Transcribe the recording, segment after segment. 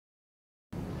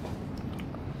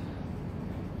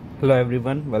Hello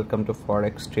everyone, welcome to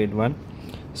Forex Trade 1.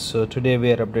 So today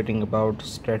we are updating about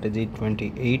strategy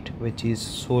 28, which is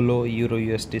solo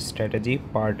EURUSD strategy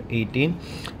part 18.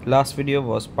 Last video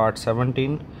was part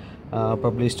 17,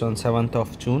 published on 7th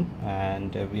of June,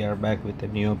 and we are back with a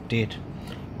new update.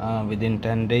 Within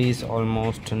 10 days,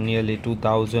 almost nearly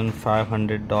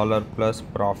 $2,500 plus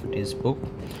profit is booked.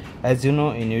 As you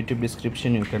know, in YouTube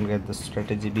description you can get the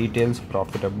strategy details,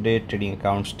 profit update, trading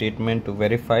account statement to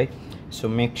verify, so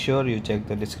make sure you check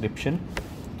the description.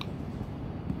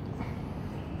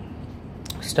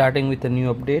 Starting with a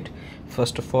new update,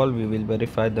 first of all we will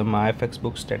verify the my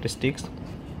FXBook statistics.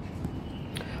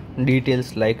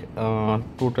 Details like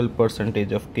total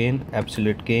percentage of gain,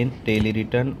 absolute gain, daily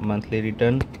return, monthly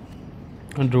return,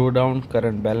 drawdown,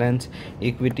 current balance,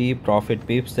 equity, profit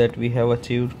pips that we have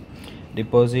achieved,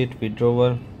 deposit,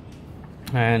 withdrawal,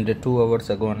 and 2 hours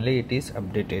ago only it is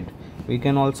updated. We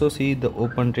can also see the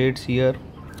open trades here,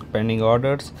 pending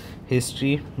orders,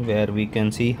 history, where we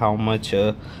can see how much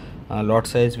lot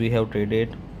size we have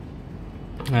traded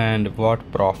and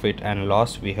what profit and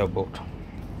loss we have booked.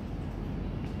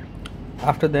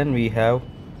 After then we have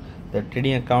the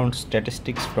trading account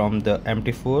statistics from the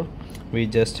MT4. We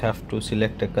just have to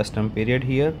select a custom period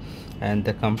here and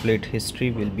the complete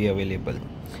history will be available.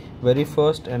 Very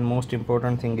first and most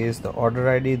important thing is the order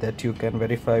ID that you can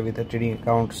verify with the trading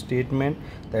account statement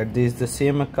that this is the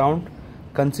same account.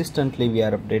 Consistently we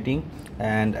are updating,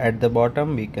 and at the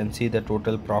bottom we can see the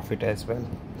total profit as well.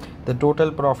 The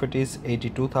total profit is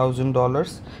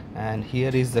 $82,000 and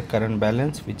here is the current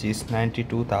balance, which is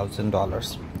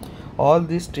 $92,000. All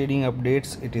these trading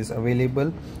updates, it is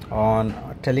available on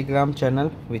Telegram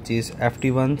channel, which is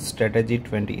FT1 strategy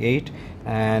 28,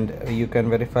 and you can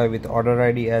verify with order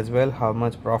ID as well how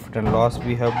much profit and loss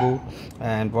we have booked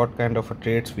and what kind of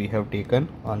trades we have taken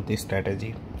on this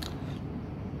strategy.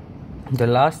 The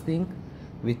last thing,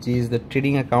 which is the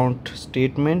trading account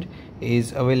statement,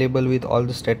 is available with all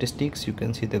the statistics. You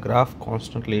can see the graph,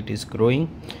 constantly it is growing.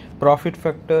 Profit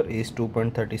factor is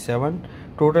 2.37.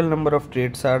 Total number of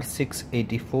trades are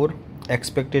 684.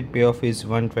 Expected payoff is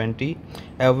 120.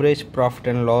 Average profit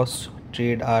and loss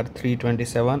trade are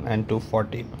 327 and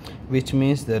 240, which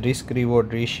means the risk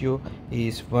reward ratio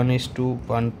is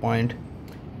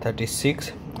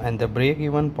 1:1.36, and the break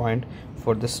even point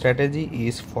for the strategy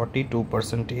is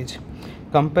 42%.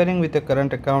 Comparing with the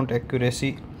current account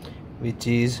accuracy, which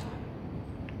is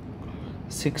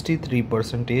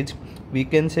 63%, we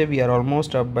can say we are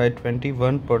almost up by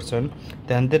 21%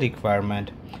 than the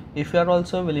requirement. If you are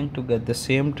also willing to get the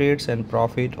same trades and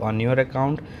profit on your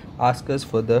account, ask us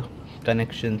for the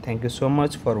connection. Thank you so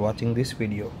much for watching this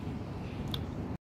video.